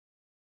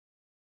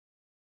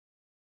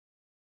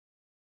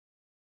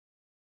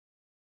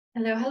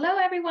Hello, hello,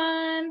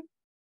 everyone.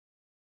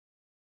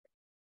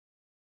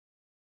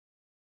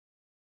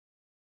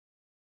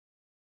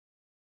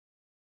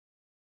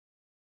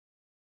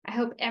 I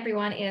hope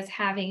everyone is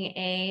having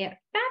a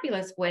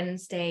fabulous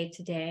Wednesday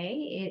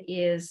today. It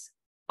is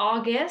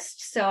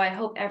August, so I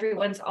hope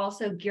everyone's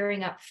also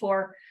gearing up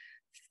for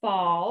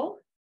fall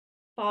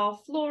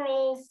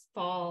florals,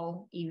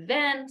 fall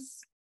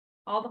events,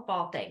 all the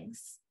fall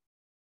things.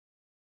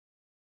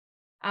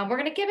 We're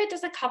going to give it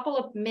just a couple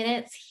of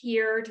minutes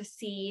here to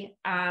see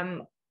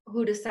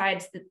who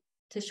decides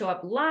to show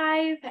up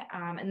live.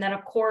 And then,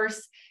 of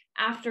course,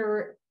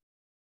 after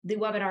the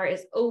webinar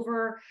is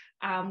over,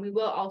 we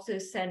will also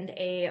send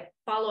a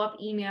follow-up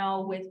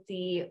email with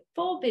the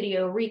full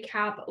video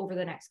recap over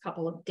the next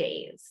couple of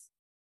days.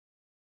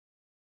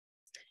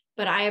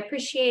 But I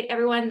appreciate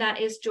everyone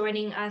that is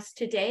joining us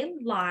today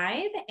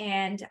live.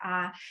 And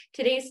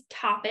today's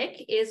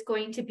topic is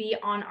going to be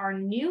on our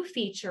new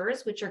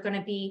features, which are going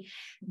to be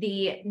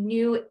the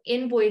new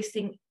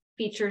invoicing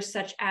features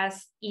such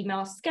as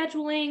email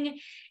scheduling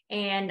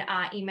and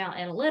email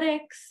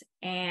analytics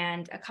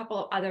and a couple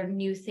of other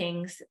new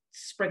things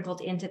sprinkled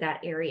into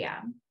that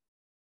area.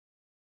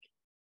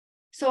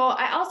 So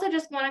I also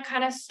just want to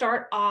kind of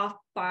start off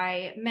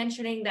by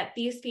mentioning that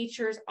these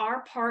features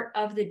are part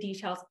of the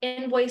Details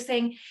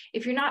Invoicing.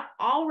 If you're not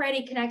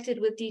already connected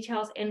with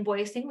Details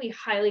Invoicing, we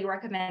highly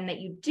recommend that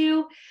you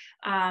do.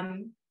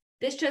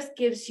 This just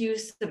gives you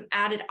some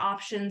added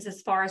options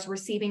as far as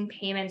receiving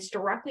payments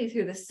directly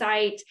through the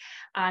site.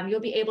 You'll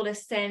be able to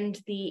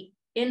send the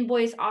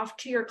invoice off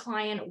to your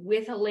client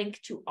with a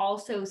link to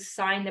also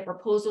sign the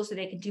proposal so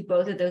they can do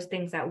both of those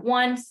things at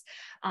once.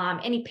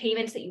 Any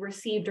payments that you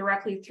receive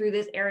directly through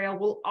this area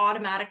will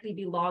automatically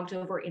be logged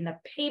over in the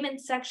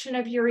payment section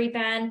of your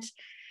event.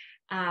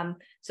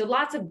 So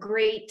lots of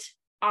great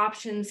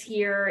options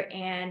here,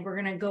 and we're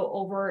going to go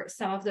over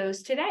some of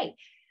those today.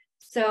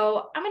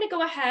 So I'm going to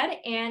go ahead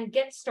and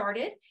get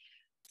started.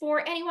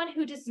 For anyone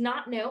who does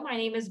not know, my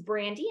name is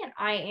Brandy, and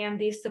I am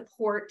the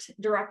support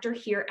director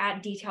here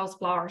at Details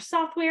Flower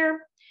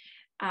Software.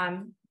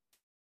 I'm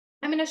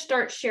going to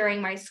start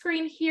sharing my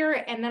screen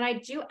here, and then I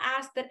do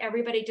ask that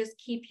everybody just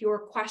keep your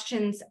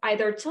questions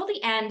either till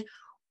the end,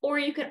 or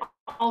you can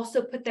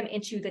also put them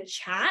into the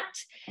chat.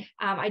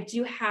 I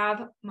do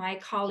have my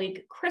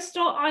colleague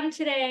Crystal on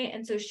today,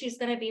 and so she's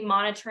going to be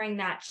monitoring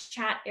that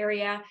chat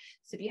area.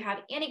 So if you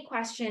have any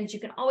questions,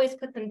 you can always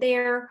put them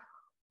there.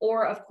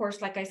 Or, of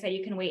course, like I said,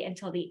 you can wait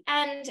until the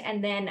end,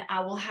 and then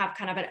we'll have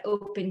kind of an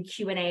open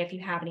Q&A if you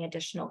have any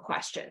additional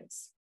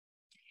questions.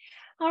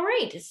 All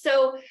right,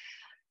 so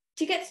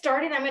to get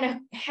started, I'm going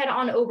to head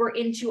on over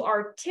into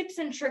our Tips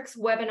and Tricks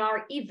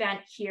webinar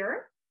event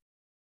here.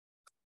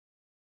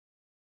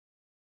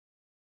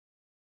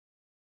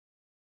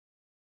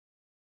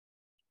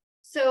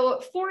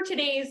 So for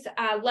today's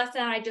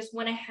lesson, I just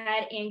went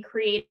ahead and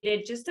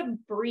created just a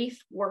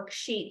brief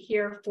worksheet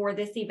here for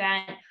this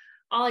event.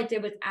 All I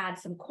did was add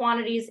some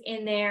quantities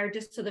in there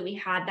just so that we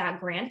had that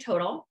grand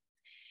total.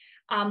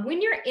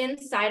 When you're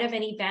inside of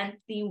an event,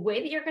 the way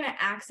that you're going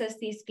to access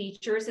these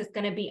features is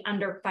going to be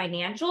under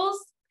Financials.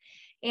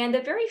 And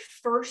the very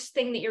first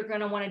thing that you're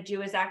going to want to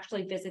do is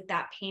actually visit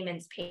that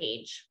payments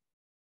page.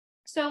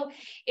 So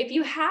if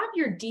you have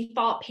your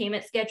default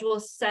payment schedule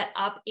set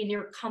up in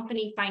your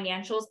company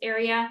financials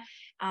area,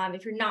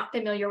 if you're not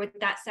familiar with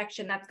that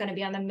section, that's going to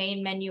be on the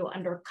main menu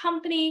under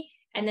Company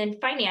and then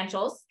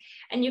Financials.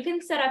 And you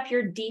can set up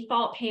your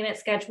default payment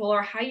schedule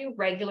or how you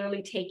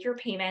regularly take your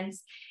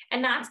payments,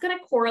 and that's going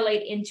to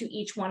correlate into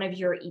each one of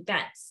your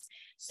events.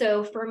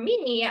 So for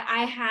me,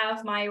 I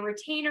have my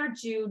retainer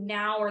due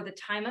now or the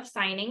time of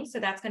signing. So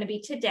that's going to be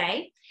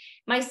today.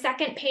 My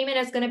second payment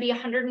is going to be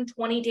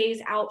 120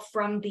 days out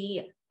from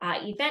the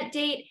event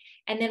date.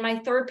 And then my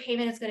third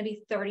payment is going to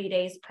be 30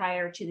 days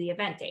prior to the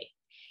event date.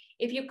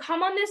 If you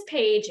come on this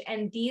page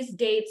and these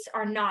dates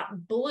are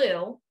not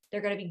blue, they're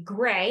going to be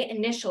gray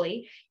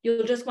initially,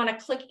 you'll just want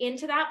to click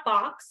into that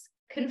box,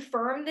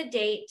 confirm the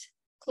date,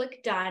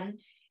 click done,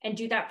 and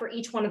do that for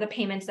each one of the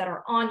payments that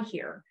are on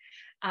here.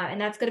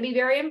 And that's going to be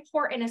very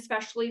important,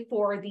 especially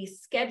for the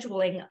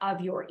scheduling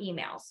of your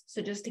emails.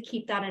 So just to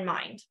keep that in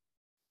mind.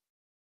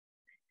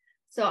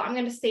 So I'm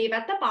going to save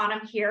at the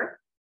bottom here.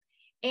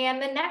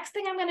 And the next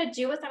thing I'm going to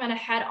do is I'm going to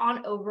head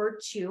on over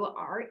to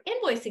our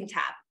invoicing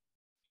tab.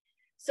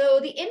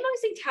 So the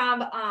invoicing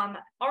tab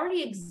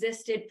already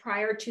existed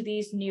prior to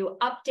these new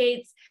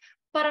updates,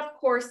 but of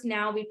course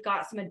now we've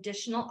got some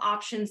additional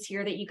options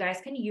here that you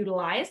guys can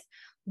utilize.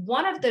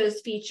 One of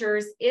those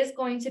features is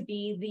going to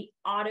be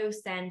the auto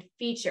send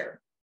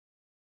feature.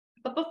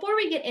 But before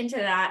we get into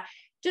that,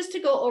 just to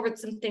go over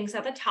some things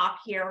at the top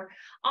here,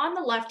 on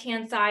the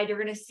left-hand side,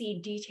 you're going to see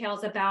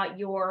details about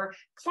your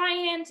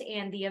client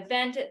and the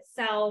event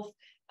itself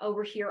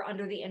over here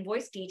under the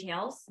invoice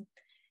details.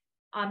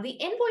 The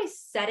invoice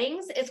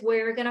settings is where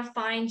you're going to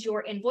find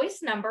your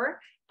invoice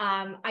number.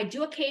 I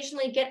do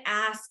occasionally get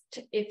asked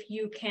if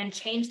you can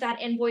change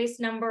that invoice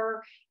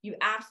number. You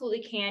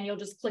absolutely can. You'll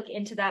just click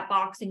into that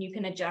box and you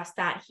can adjust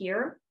that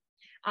here.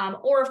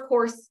 Or of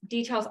course,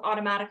 Details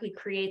automatically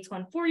creates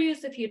one for you.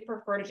 So if you'd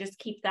prefer to just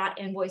keep that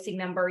invoicing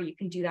number, you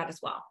can do that as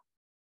well.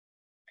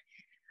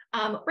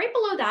 Right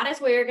below that is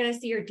where you're going to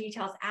see your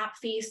Details app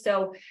fee.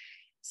 So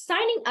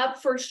signing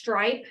up for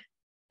Stripe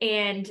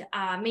and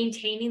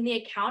maintaining the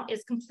account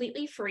is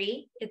completely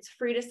free. It's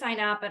free to sign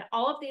up, and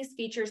all of these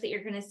features that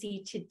you're going to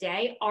see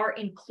today are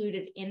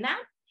included in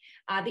that.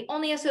 The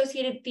only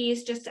associated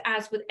fees, just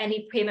as with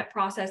any payment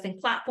processing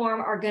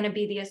platform, are going to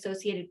be the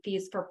associated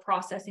fees for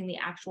processing the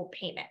actual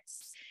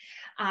payments.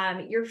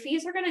 Your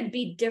fees are going to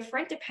be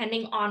different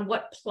depending on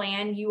what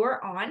plan you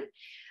are on.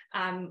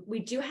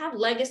 We do have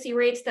legacy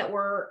rates that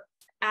were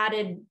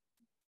added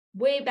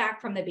way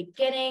back from the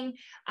beginning.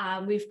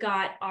 We've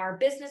got our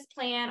business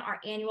plan, our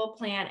annual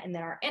plan, and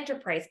then our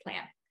enterprise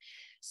plan.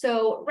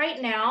 So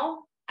right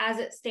now, as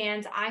it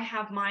stands, I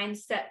have mine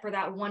set for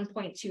that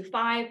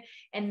 1.25,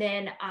 and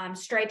then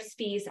Stripe's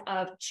fees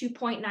of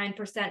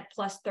 2.9%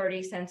 plus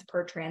 30 cents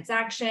per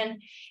transaction.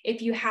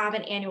 If you have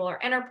an annual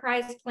or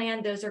enterprise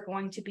plan, those are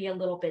going to be a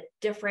little bit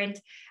different.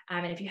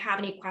 And if you have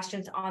any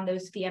questions on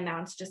those fee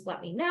amounts, just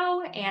let me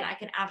know, and I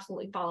can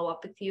absolutely follow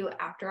up with you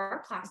after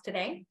our class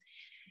today.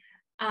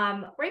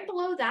 Right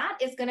below that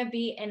is going to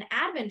be an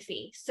admin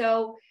fee.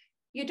 So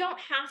you don't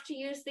have to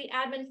use the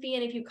admin fee,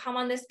 and if you come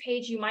on this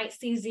page, you might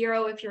see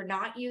 0 if you're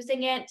not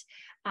using it.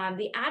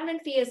 The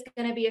admin fee is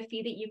going to be a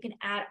fee that you can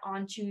add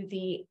onto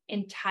the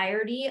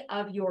entirety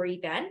of your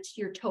event,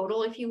 your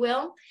total, if you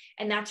will,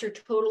 and that's your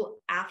total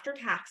after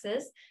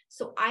taxes.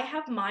 So I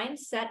have mine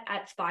set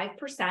at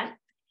 5%.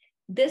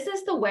 This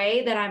is the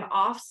way that I'm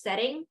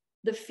offsetting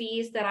the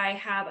fees that I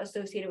have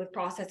associated with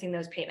processing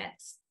those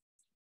payments.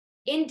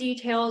 In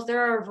Details,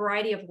 there are a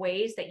variety of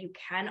ways that you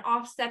can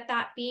offset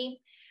that fee.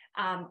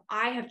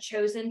 I have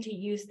chosen to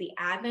use the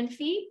admin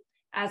fee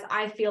as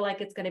I feel like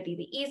it's going to be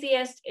the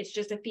easiest. It's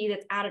just a fee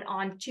that's added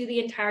on to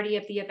the entirety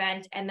of the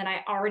event, and then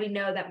I already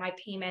know that my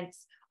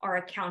payments are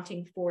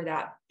accounting for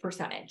that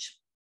percentage.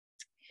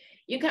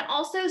 You can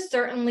also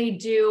certainly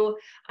do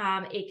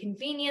a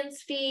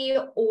convenience fee,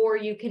 or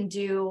you can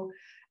do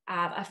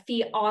a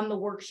fee on the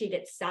worksheet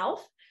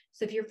itself.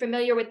 So if you're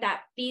familiar with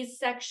that fees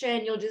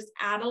section, you'll just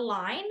add a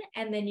line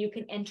and then you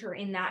can enter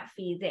in that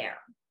fee there.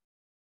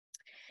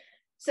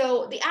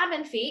 So the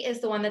admin fee is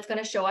the one that's going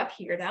to show up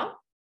here though.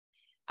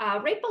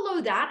 Right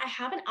below that, I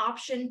have an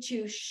option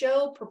to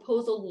show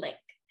proposal link.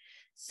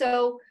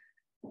 So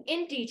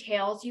in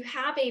Details, you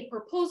have a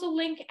proposal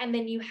link and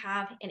then you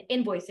have an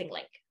invoicing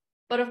link.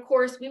 But of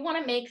course, we want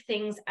to make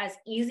things as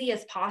easy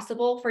as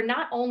possible for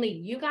not only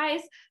you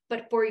guys,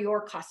 but for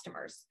your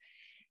customers.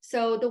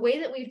 So the way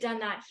that we've done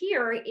that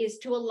here is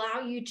to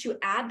allow you to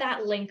add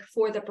that link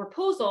for the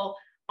proposal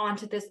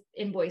onto this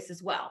invoice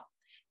as well.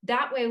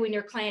 That way, when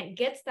your client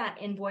gets that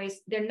invoice,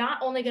 they're not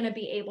only going to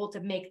be able to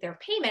make their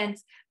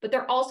payments, but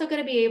they're also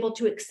going to be able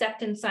to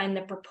accept and sign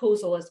the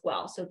proposal as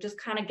well. So just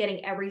kind of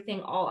getting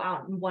everything all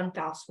out in one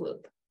foul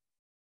swoop.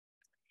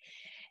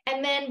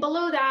 And then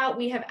below that,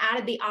 we have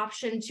added the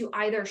option to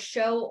either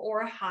show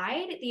or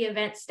hide the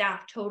event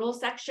staff total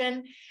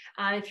section.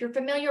 If you're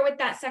familiar with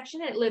that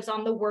section, it lives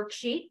on the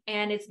worksheet,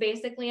 and it's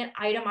basically an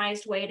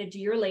itemized way to do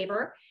your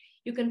labor.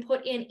 You can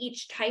put in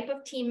each type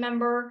of team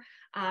member,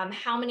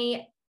 how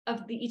many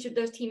of each of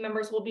those team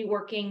members will be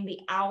working, the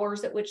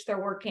hours at which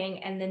they're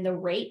working, and then the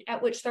rate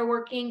at which they're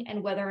working,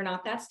 and whether or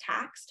not that's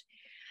taxed.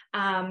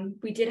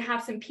 We did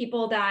have some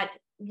people that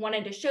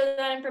wanted to show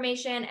that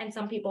information and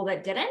some people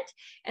that didn't.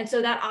 And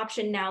so that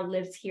option now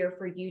lives here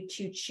for you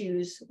to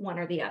choose one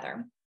or the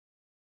other.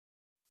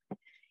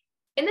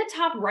 In the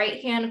top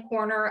right-hand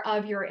corner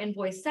of your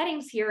invoice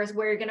settings here is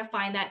where you're going to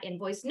find that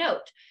invoice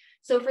note.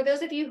 So for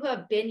those of you who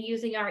have been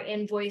using our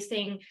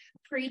invoicing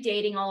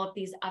predating all of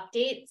these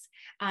updates,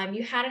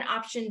 you had an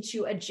option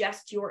to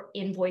adjust your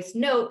invoice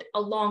note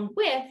along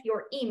with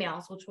your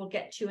emails, which we'll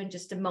get to in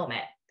just a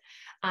moment.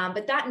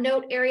 But that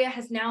note area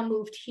has now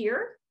moved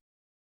here.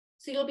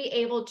 So you'll be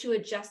able to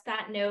adjust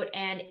that note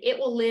and it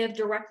will live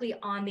directly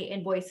on the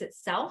invoice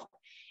itself.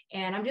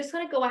 And I'm just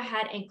going to go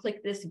ahead and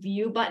click this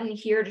view button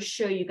here to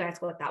show you guys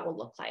what that will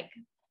look like.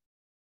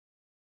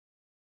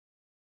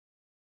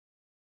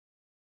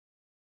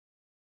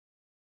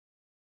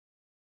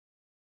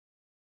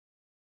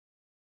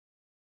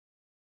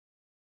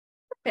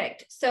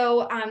 Perfect.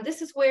 So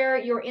this is where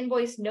your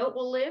invoice note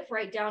will live,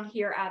 right down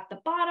here at the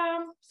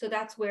bottom. So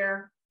that's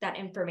where that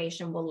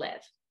information will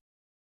live.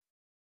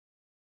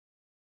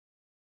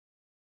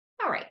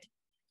 All right.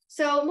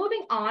 So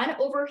moving on,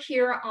 over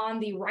here on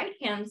the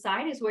right-hand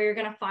side is where you're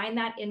going to find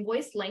that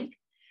invoice link.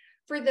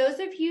 For those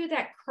of you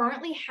that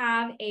currently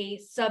have a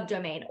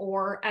subdomain,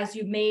 or as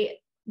you may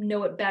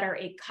know it better,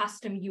 a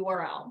custom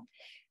URL,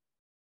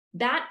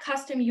 that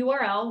custom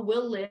URL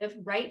will live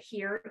right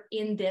here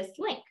in this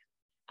link.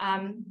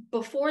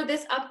 Before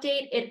this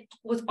update, it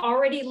was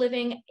already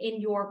living in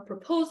your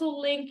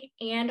proposal link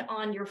and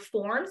on your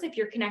forms if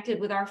you're connected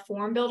with our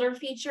form builder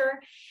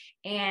feature,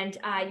 and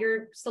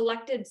your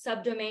selected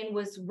subdomain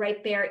was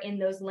right there in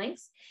those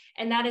links.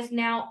 And that is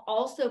now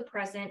also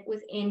present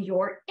within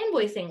your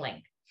invoicing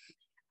link.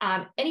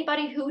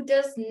 Anybody who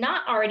does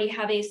not already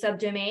have a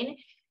subdomain,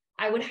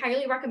 I would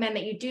highly recommend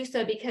that you do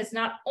so, because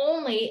not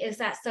only is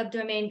that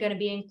subdomain going to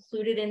be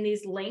included in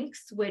these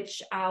links,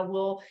 which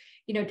will,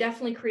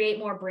 definitely create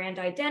more brand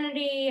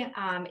identity.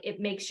 It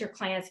makes your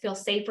clients feel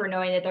safer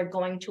knowing that they're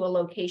going to a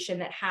location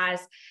that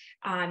has,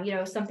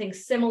 something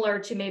similar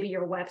to maybe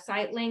your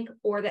website link,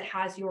 or that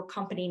has your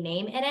company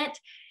name in it.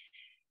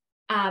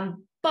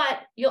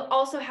 But you'll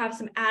also have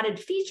some added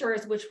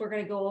features, which we're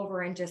going to go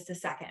over in just a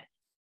second.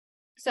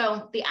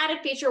 So the added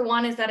feature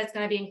one is that it's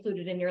going to be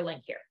included in your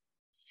link here.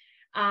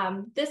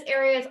 This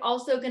area is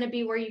also going to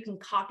be where you can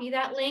copy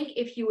that link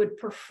if you would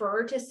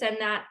prefer to send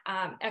that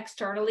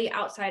externally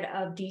outside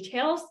of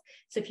details.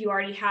 So if you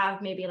already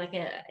have maybe like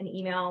an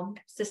email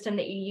system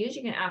that you use,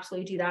 you can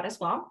absolutely do that as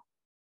well.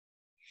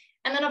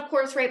 And then of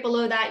course, right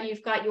below that,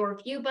 you've got your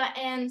view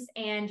buttons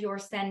and your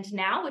send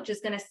now, which is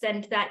going to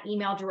send that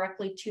email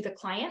directly to the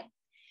client.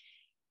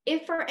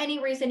 If for any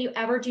reason you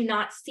ever do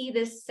not see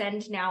this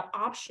send now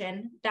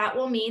option, that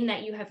will mean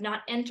that you have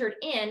not entered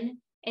in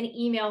an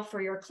email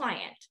for your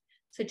client.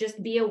 So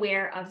just be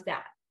aware of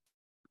that.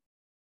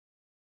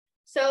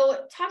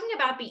 So talking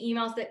about the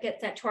emails that get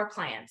sent to our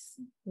clients,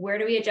 where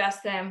do we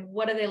adjust them?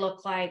 What do they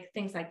look like?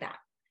 Things like that.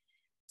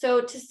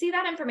 So to see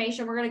that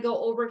information, we're going to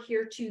go over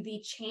here to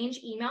the change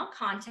email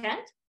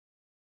content.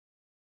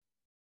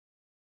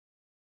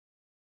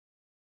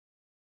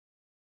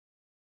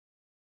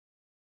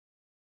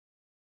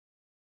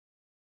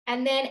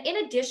 And then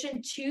in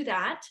addition to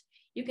that,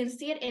 you can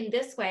see it in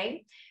this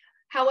way.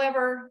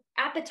 However,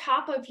 at the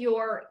top of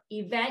your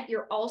event,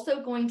 you're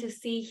also going to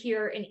see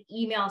here an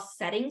email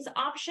settings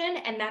option,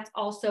 and that's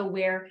also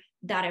where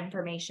that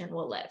information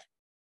will live.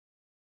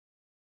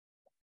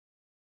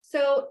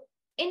 So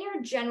in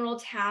your general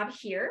tab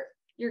here,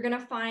 you're going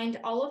to find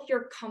all of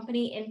your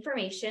company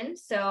information.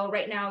 So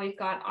right now we've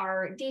got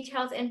our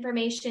details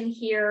information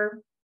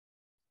here,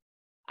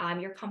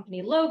 your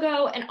company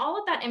logo, and all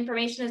of that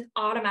information is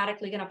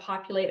automatically going to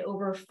populate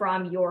over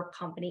from your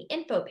company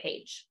info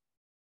page.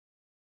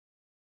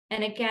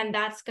 And again,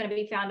 that's going to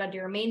be found under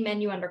your main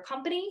menu under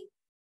company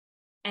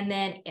and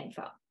then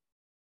info.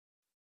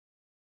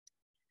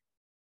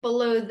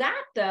 Below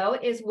that, though,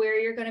 is where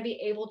you're going to be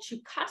able to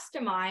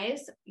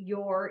customize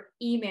your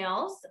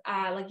emails,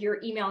 like your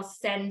email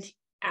send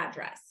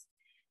address.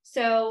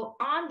 So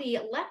on the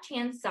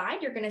left-hand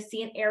side, you're going to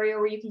see an area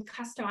where you can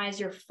customize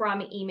your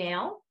from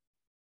email.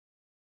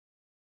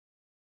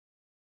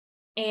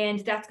 And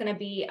that's going to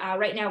be,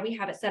 right now we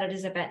have it set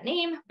as event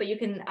name, but you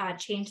can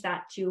change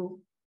that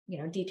to,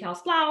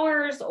 details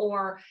flowers,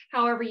 or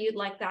however you'd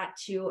like that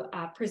to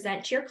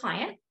present to your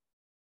client.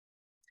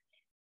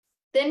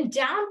 Then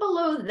down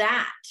below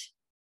that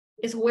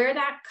is where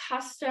that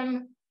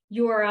custom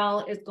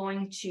URL is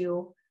going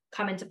to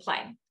come into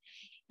play.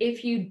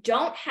 If you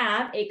don't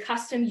have a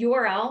custom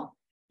URL,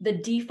 the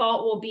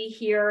default will be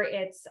here.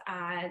 It's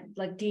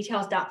like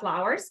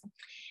details.flowers.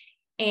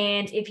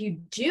 And if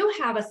you do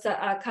have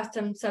a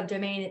custom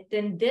subdomain,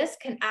 then this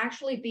can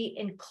actually be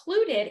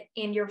included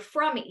in your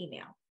from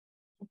email.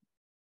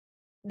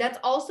 That's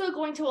also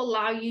going to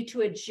allow you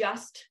to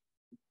adjust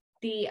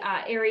the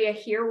area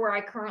here where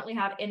I currently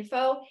have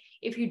info.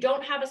 If you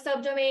don't have a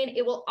subdomain,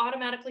 it will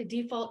automatically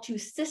default to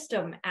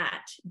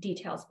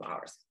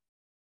system@detailsflowers.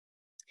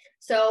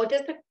 So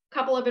just a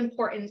couple of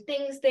important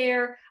things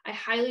there. I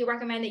highly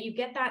recommend that you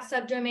get that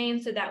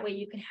subdomain so that way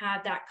you can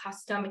have that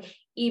custom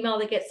email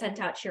that gets sent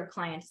out to your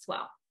clients as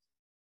well.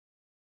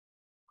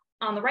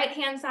 On the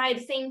right-hand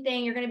side, same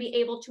thing, you're going to be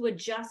able to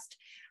adjust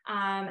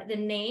the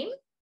name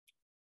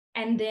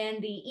and then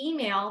the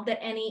email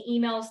that any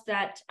emails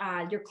that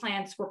your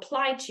clients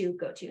reply to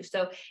go to.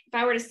 So if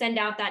I were to send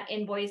out that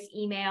invoice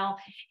email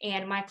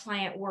and my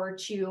client were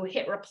to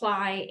hit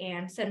reply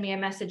and send me a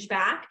message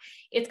back,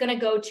 it's going to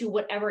go to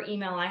whatever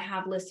email I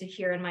have listed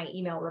here in my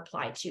email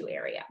reply to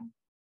area.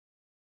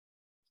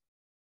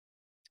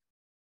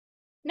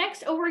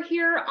 Next, over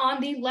here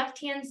on the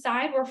left-hand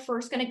side, we're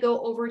first going to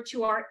go over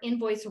to our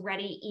invoice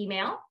ready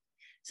email.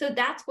 So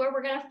that's where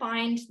we're going to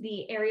find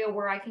the area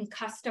where I can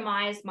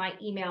customize my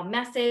email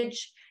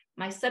message,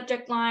 my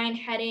subject line,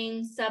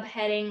 heading,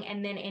 subheading,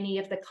 and then any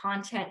of the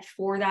content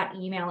for that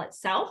email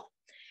itself.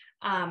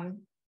 All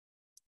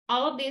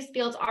of these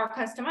fields are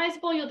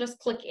customizable. You'll just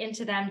click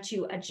into them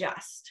to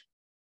adjust.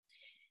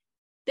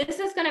 This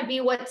is going to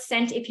be what's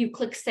sent if you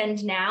click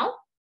send now.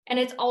 And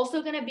it's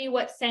also going to be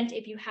what's sent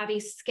if you have a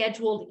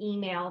scheduled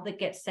email that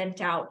gets sent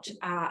out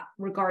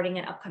regarding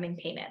an upcoming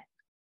payment.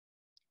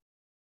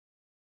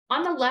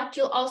 On the left,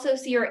 you'll also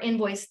see your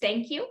invoice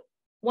thank you.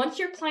 Once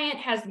your client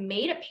has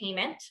made a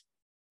payment,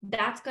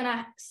 that's going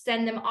to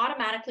send them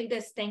automatically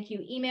this thank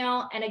you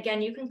email. And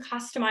again, you can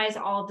customize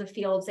all of the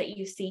fields that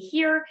you see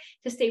here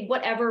to say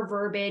whatever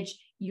verbiage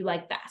you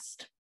like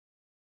best.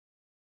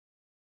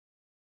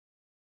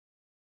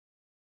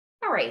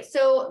 All right,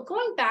 so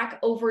going back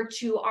over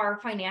to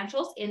our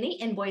financials in the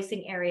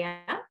invoicing area,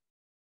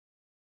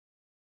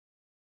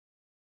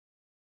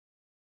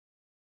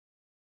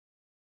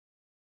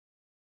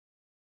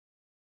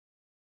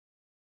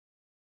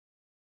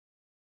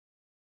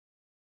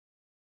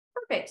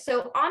 Perfect.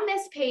 So on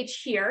this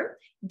page here,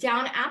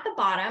 down at the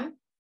bottom,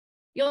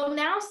 you'll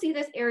now see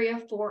this area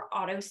for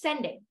auto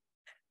sending.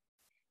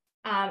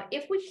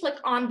 If we click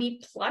on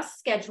the plus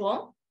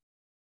schedule,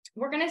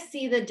 we're going to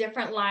see the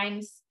different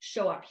lines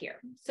show up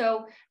here.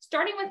 So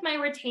starting with my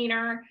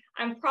retainer,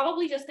 I'm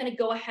probably just going to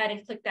go ahead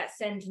and click that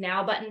send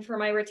now button for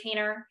my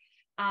retainer.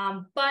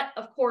 But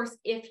of course,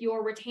 if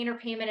your retainer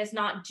payment is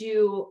not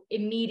due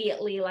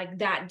immediately like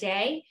that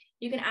day,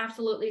 you can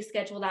absolutely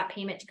schedule that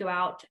payment to go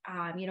out,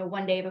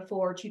 1 day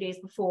before, 2 days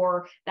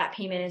before that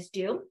payment is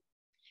due.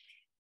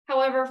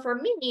 However, for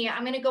me,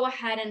 I'm going to go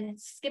ahead and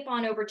skip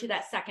on over to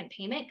that second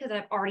payment because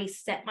I've already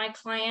sent my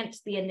client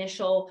the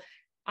initial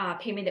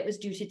payment that was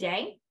due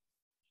today.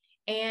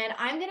 And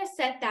I'm going to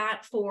set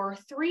that for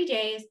 3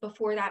 days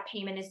before that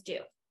payment is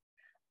due.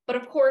 But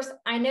of course,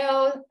 I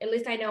know, at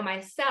least I know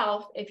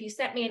myself, if you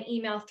sent me an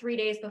email 3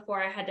 days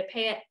before I had to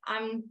pay it,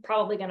 I'm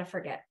probably going to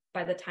forget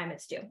by the time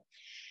it's due.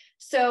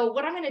 So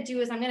what I'm going to do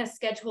is I'm going to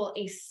schedule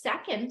a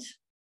second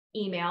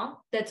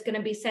email that's going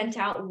to be sent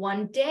out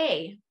 1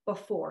 day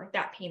before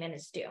that payment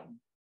is due.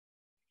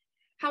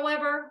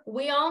 However,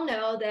 we all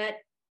know that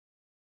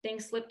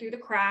things slip through the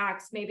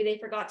cracks. Maybe they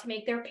forgot to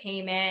make their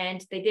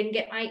payment. They didn't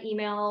get my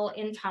email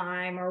in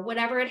time or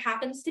whatever it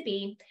happens to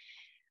be.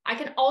 I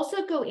can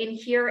also go in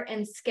here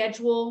and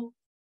schedule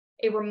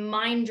a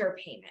reminder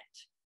payment.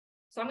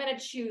 So I'm going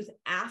to choose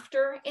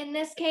after in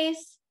this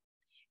case,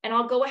 and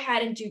I'll go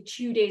ahead and do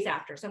 2 days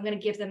after. So I'm going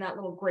to give them that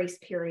little grace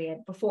period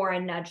before I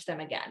nudge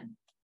them again.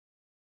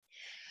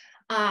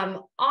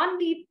 On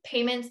the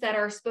payments that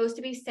are supposed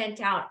to be sent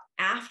out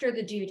after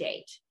the due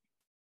date,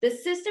 the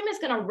system is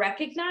going to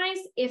recognize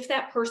if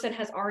that person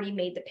has already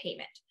made the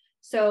payment.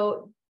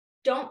 So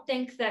don't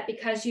think that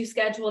because you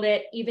scheduled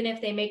it, even if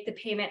they make the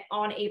payment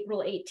on April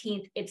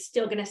 18th, it's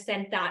still going to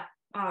send that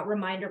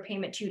reminder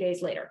payment 2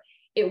 days later.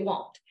 It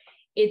won't.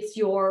 It's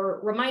your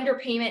reminder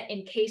payment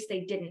in case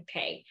they didn't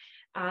pay.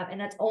 And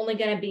that's only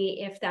going to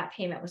be if that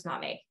payment was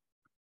not made.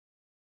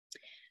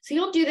 So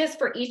you'll do this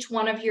for each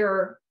one of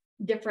your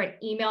different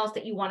emails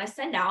that you want to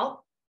send out.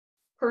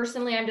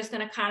 Personally, I'm just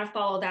going to kind of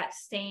follow that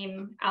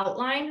same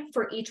outline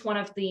for each one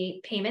of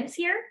the payments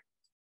here.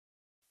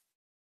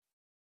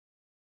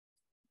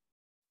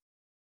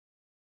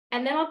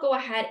 And then I'll go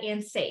ahead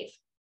and save.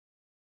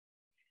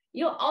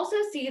 You'll also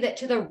see that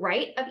to the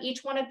right of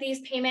each one of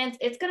these payments,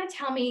 it's going to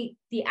tell me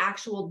the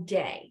actual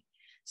day.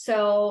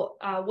 So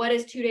what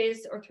is 2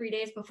 days or 3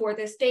 days before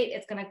this date?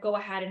 It's going to go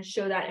ahead and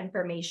show that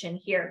information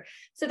here.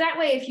 So that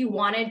way, if you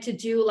wanted to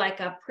do like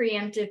a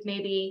preemptive,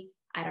 maybe,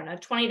 I don't know,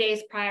 20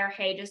 days prior,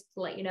 hey, just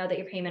to let you know that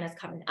your payment is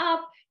coming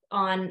up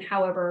on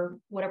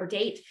whatever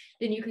date,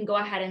 then you can go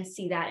ahead and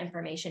see that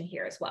information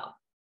here as well.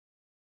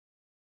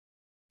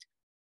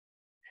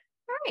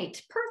 All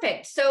right,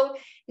 perfect. So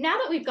now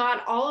that we've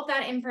got all of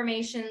that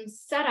information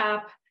set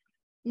up,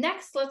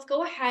 next, let's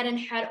go ahead and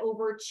head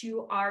over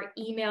to our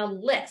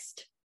email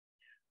list.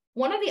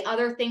 One of the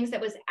other things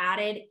that was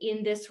added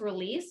in this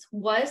release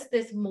was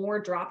this more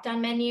drop-down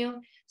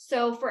menu.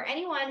 So for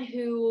anyone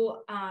who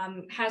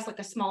has like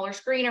a smaller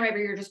screen, or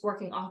maybe you're just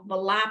working off of a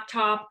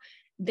laptop,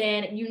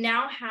 then you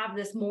now have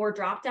this more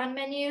drop-down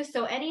menu.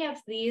 So any of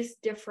these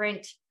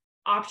different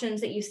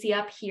options that you see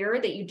up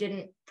here that you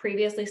didn't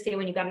previously see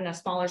when you got in a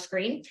smaller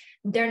screen,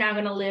 they're now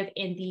going to live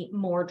in the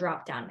more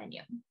drop-down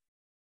menu.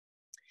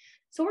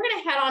 So we're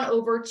going to head on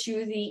over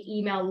to the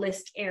email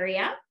list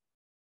area.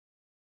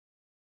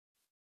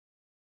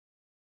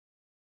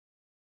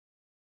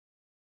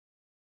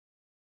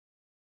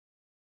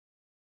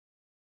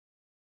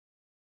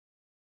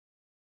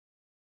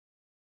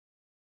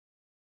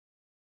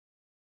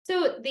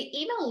 So the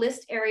email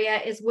list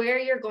area is where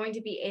you're going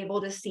to be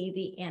able to see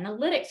the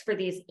analytics for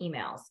these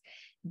emails.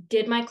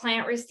 Did my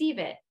client receive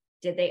it?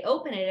 Did they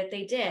open it? If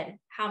they did,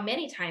 how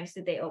many times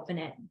did they open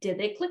it? Did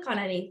they click on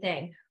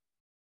anything?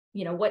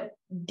 What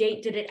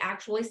date did it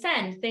actually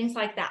send? Things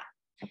like that.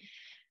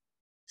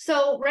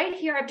 So right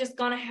here, I've just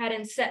gone ahead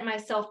and set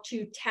myself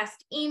to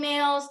test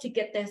emails to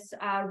get this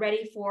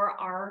ready for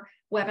our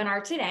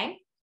webinar today.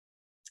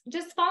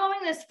 Just following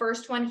this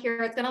first one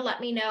here, it's going to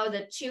let me know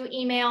the to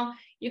email.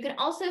 You can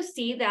also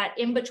see that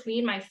in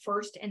between my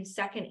first and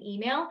second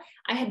email,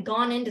 I had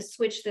gone in to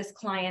switch this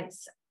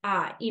client's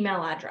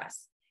email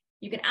address.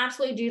 You can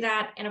absolutely do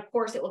that. And of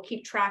course, it will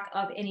keep track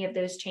of any of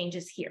those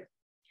changes here.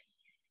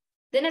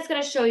 Then it's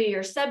going to show you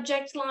your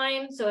subject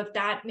line. So if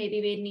that maybe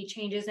made any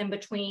changes in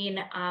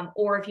between,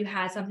 or if you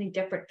had something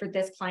different for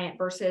this client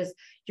versus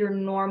your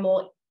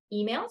normal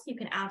emails, you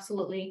can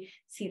absolutely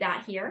see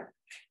that here.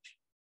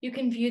 You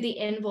can view the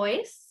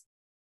invoice.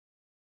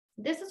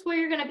 This is where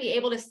you're going to be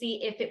able to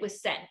see if it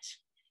was sent.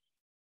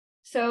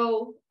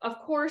 So of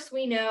course,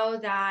 we know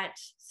that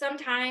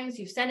sometimes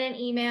you send an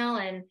email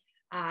and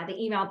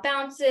the email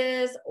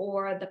bounces,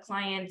 or the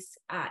client's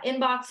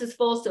inbox is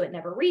full, so it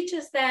never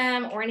reaches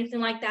them or anything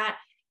like that.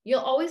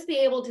 You'll always be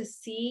able to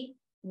see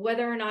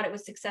whether or not it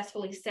was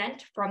successfully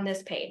sent from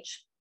this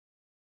page.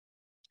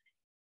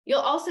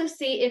 You'll also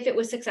see if it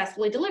was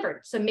successfully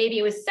delivered. So maybe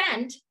it was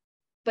sent,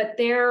 but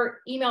their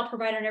email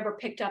provider never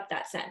picked up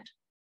that send.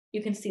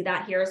 You can see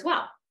that here as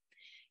well.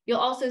 You'll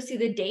also see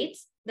the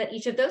dates that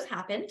each of those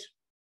happened.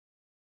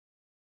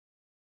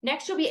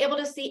 Next, you'll be able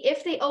to see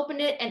if they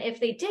opened it, and if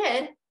they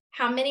did,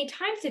 how many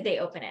times did they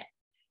open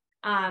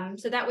it?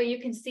 So that way you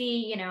can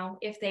see, you know,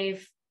 if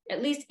they've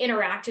at least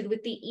interacted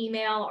with the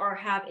email or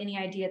have any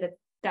idea that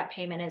that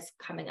payment is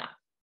coming up.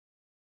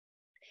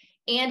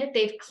 And if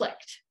they've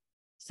clicked.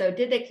 So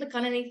did they click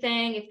on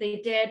anything? If they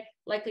did,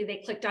 likely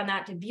they clicked on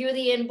that to view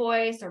the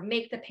invoice or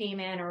make the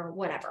payment or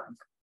whatever.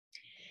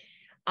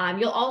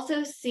 You'll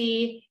also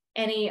see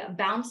any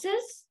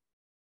bounces,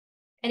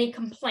 any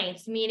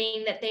complaints,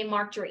 meaning that they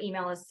marked your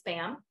email as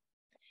spam.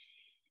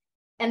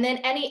 And then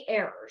any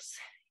errors.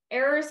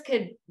 Errors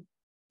could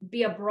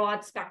be a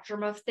broad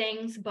spectrum of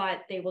things,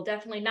 but they will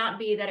definitely not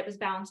be that it was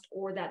bounced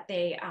or that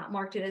they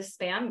marked it as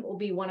spam. It will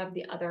be one of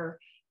the other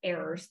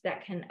errors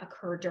that can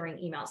occur during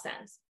email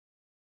sends.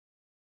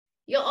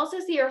 You'll also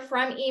see your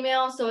from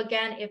email. So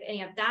again, if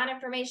any of that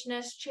information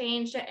has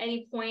changed at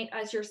any point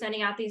as you're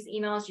sending out these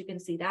emails, you can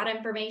see that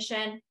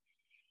information.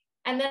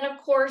 And then of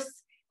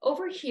course,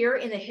 over here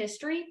in the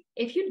history,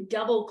 if you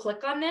double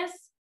click on this,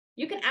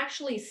 you can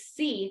actually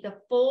see the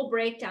full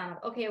breakdown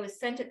of, okay, it was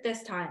sent at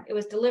this time, it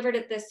was delivered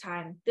at this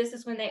time, this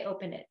is when they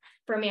opened it.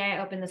 For me, I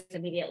opened this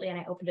immediately and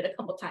I opened it a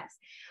couple times.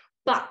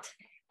 But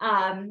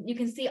you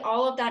can see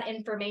all of that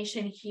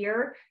information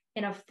here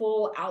in a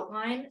full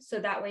outline, so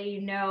that way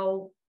you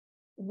know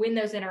when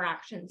those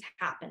interactions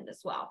happened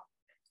as well.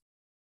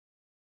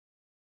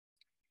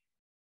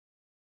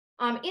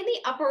 In the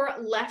upper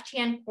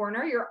left-hand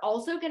corner, you're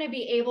also going to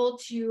be able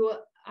to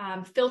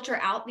filter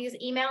out these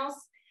emails.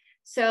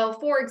 So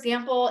for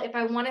example, if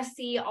I want to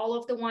see all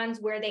of the ones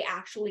where they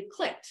actually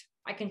clicked,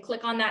 I can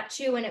click on that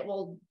too, and it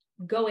will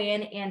go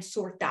in and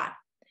sort that.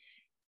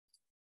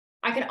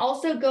 I can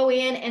also go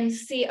in and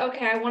see,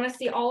 okay, I want to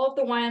see all of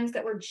the ones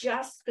that were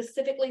just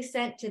specifically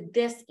sent to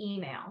this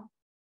email.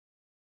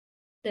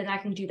 Then I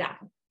can do that.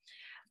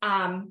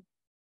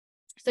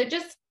 So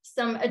just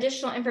some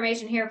additional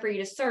information here for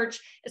you to search,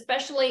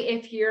 especially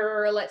if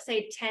you're, let's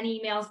say, 10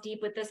 emails deep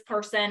with this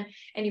person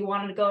and you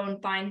wanted to go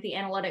and find the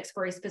analytics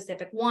for a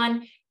specific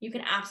one. You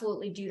can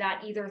absolutely do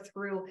that either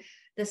through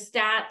the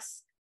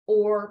stats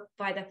or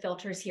by the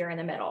filters here in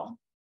the middle.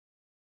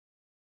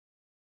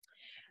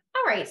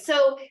 All right,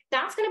 so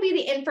that's going to be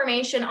the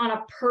information on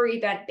a per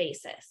event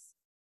basis.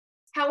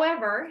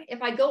 However,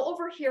 if I go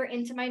over here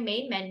into my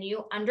main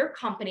menu under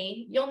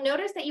company, you'll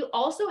notice that you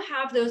also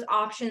have those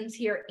options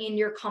here in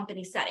your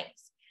company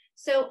settings.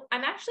 So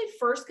I'm actually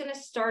first going to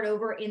start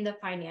over in the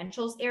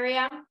financials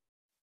area.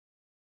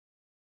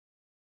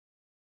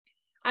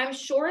 I'm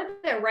sure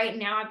that right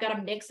now I've got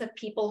a mix of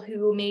people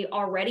who may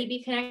already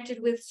be connected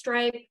with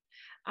Stripe.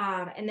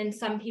 And then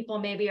some people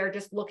maybe are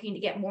just looking to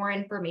get more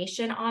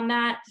information on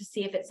that to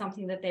see if it's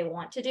something that they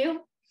want to do.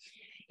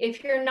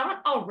 If you're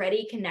not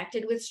already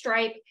connected with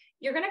Stripe,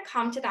 you're going to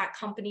come to that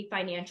company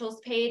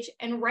financials page,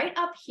 and right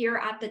up here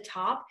at the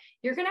top,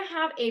 you're going to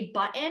have a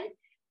button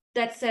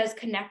that says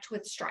connect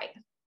with Stripe.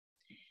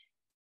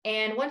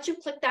 And once you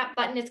click that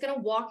button, it's going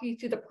to walk you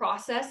through the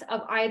process of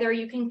either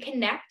you can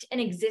connect an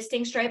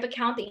existing Stripe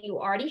account that you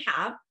already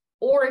have,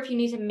 or if you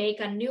need to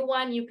make a new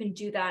one, you can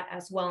do that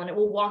as well. And it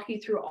will walk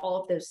you through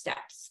all of those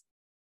steps.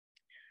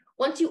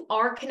 Once you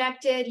are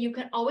connected, you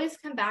can always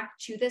come back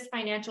to this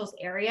financials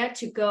area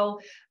to go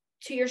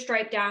to your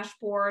Stripe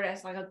dashboard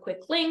as like a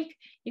quick link.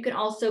 You can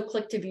also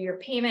click to view your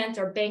payments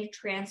or bank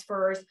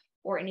transfers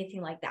or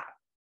anything like that.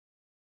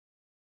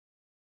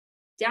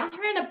 Down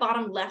here in the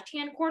bottom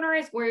left-hand corner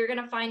is where you're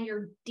going to find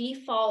your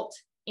default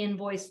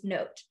invoice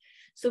note.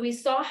 So we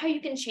saw how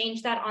you can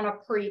change that on a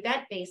per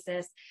event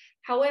basis.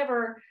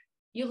 However,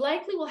 you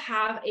likely will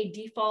have a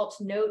default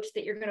note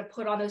that you're going to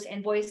put on those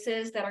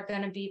invoices that are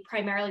going to be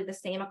primarily the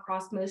same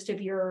across most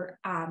of your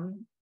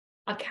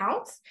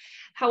accounts.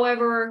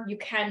 However, you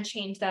can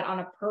change that on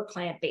a per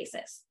client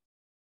basis.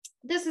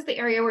 This is the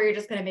area where you're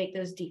just going to make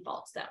those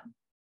defaults though.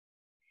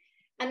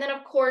 And then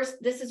of course,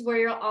 this is where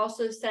you'll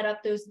also set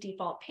up those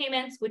default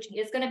payments, which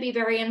is going to be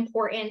very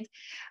important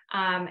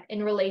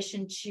in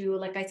relation to,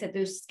 like I said,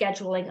 those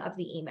scheduling of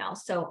the email.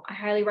 So I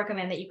highly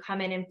recommend that you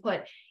come in and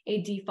put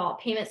a default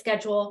payment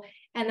schedule.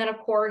 And then of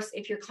course,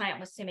 if your client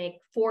was to make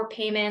 4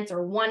 payments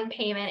or 1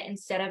 payment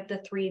instead of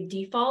the 3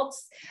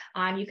 defaults,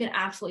 you can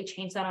absolutely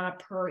change that on a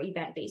per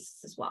event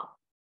basis as well.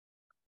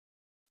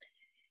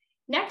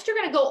 Next, you're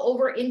going to go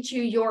over into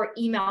your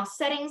email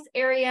settings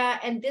area,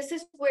 and this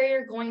is where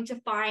you're going to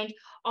find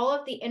all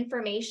of the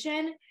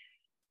information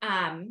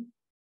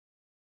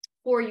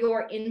for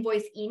your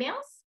invoice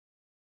emails.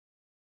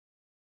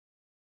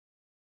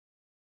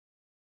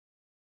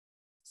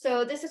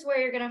 So this is where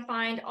you're going to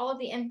find all of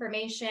the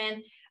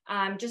information,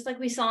 just like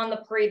we saw on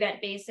the per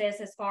event basis,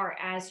 as far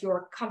as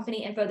your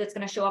company info that's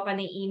going to show up on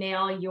the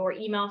email, your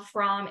email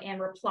from and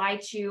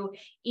reply to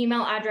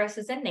email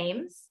addresses and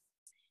names.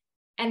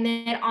 And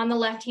then on the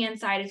left-hand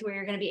side is where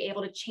you're going to be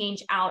able to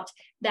change out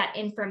that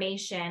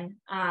information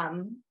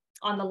on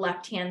the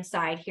left-hand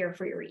side here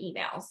for your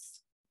emails.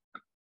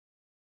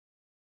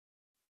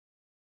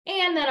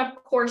 And then of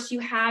course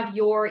you have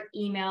your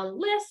email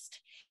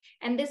list.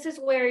 And this is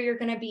where you're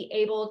going to be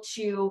able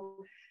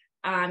to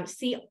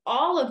see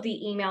all of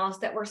the emails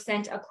that were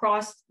sent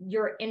across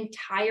your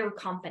entire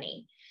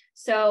company.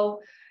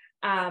 So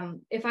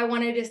if I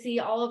wanted to see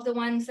all of the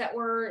ones that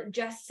were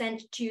just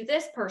sent to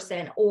this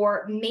person,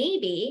 or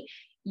maybe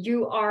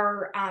you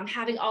are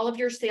having all of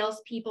your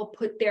salespeople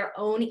put their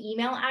own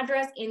email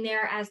address in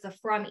there as the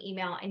from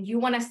email, and you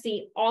want to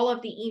see all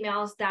of the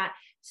emails that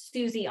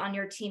Susie on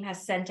your team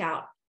has sent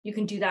out, you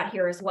can do that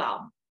here as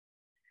well.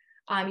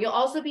 You'll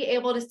also be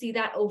able to see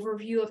that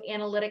overview of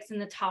analytics in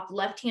the top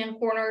left-hand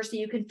corner. So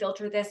you can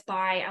filter this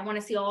by, I want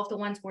to see all of the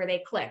ones where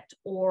they clicked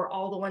or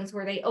all the ones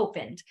where they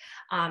opened.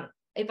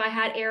 If I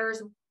had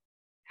errors,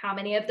 how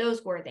many of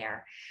those were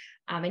there?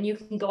 And you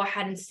can go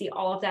ahead and see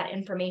all of that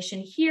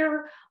information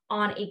here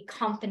on a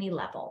company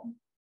level.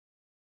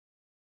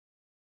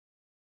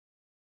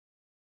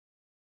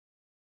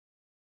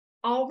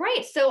 All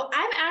right, so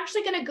I'm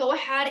actually going to go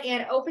ahead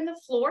and open the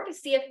floor to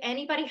see if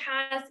anybody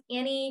has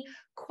any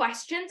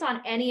questions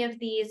on any of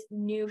these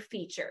new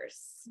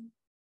features.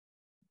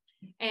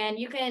 And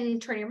you can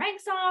turn your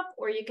mics off,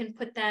 or you can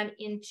put them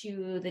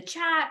into the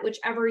chat,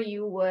 whichever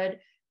you would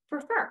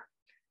prefer.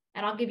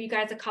 And I'll give you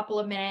guys a couple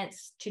of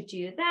minutes to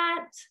do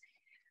that.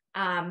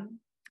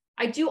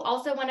 I do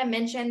also want to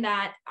mention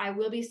that I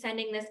will be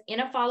sending this in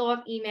a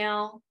follow-up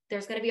email.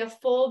 There's going to be a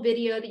full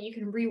video that you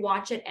can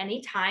rewatch at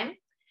any time.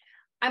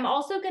 I'm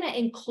also going to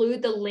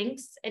include the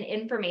links and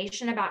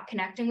information about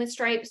connecting with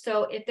Stripe.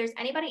 So if there's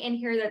anybody in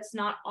here that's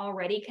not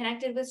already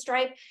connected with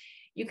Stripe,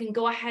 you can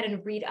go ahead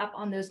and read up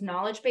on those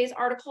knowledge base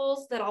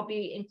articles that I'll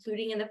be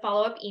including in the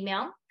follow-up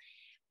email.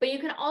 But you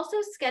can also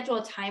schedule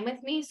a time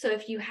with me. So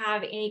if you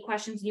have any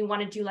questions and you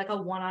want to do like a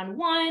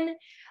one-on-one,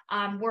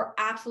 we're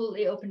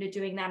absolutely open to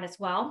doing that as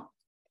well.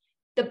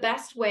 The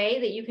best way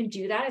that you can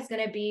do that is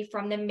going to be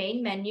from the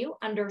main menu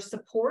under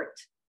support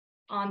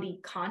on the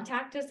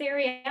contact us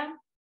area.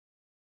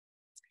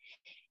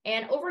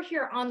 And over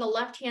here on the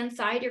left-hand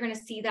side, you're going to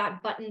see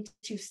that button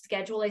to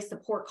schedule a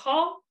support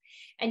call,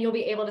 and you'll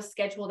be able to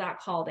schedule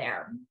that call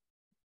there.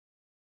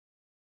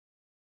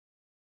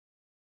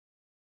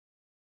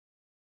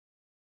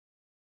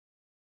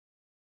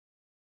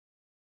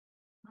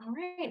 All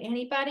right,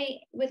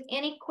 anybody with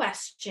any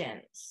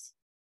questions?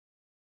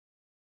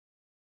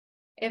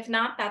 If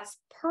not, that's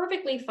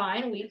perfectly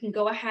fine. We can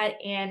go ahead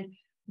and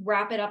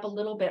wrap it up a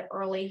little bit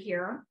early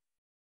here.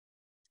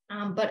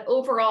 But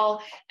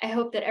overall, I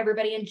hope that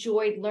everybody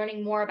enjoyed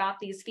learning more about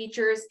these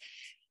features.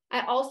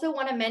 I also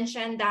want to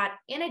mention that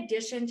in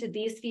addition to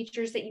these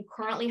features that you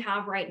currently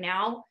have right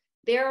now,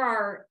 there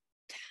are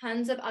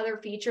tons of other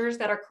features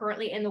that are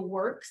currently in the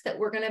works that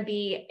we're going to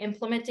be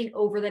implementing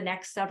over the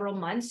next several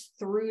months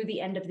through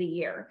the end of the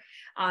year,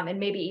 and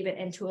maybe even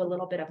into a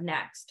little bit of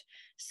next.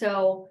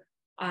 So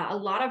a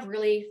lot of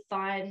really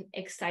fun,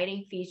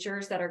 exciting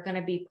features that are going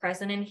to be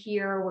present in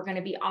here. We're going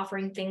to be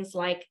offering things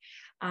like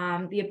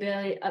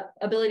the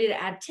ability to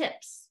add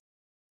tips,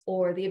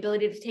 or the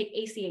ability to take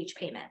ACH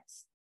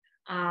payments,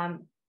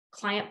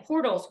 client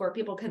portals where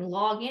people can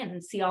log in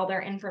and see all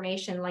their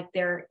information, like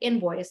their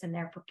invoice and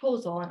their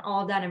proposal and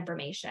all of that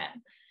information.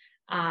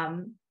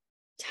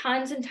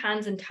 Tons and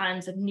tons and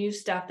tons of new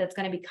stuff that's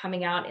going to be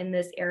coming out in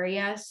this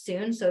area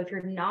soon. So if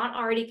you're not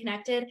already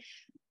connected,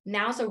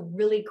 now's a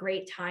really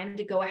great time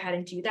to go ahead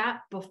and do that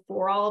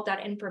before all of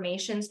that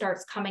information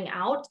starts coming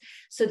out.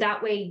 So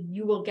that way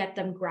you will get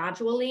them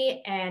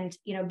gradually and,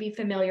 you know, be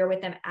familiar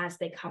with them as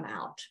they come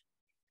out.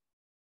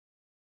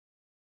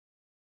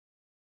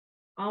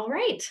 All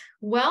right.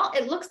 Well,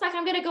 it looks like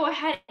I'm going to go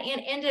ahead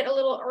and end it a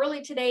little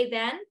early today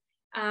then.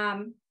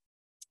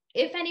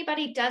 If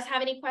anybody does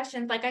have any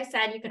questions, like I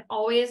said, you can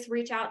always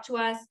reach out to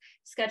us,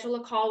 schedule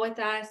a call with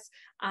us,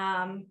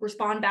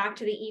 respond back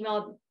to the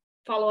email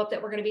follow-up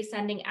that we're going to be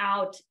sending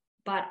out.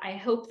 But I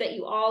hope that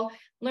you all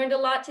learned a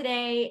lot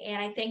today, and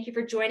I thank you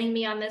for joining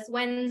me on this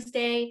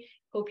Wednesday.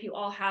 Hope you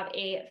all have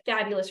a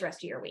fabulous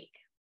rest of your week.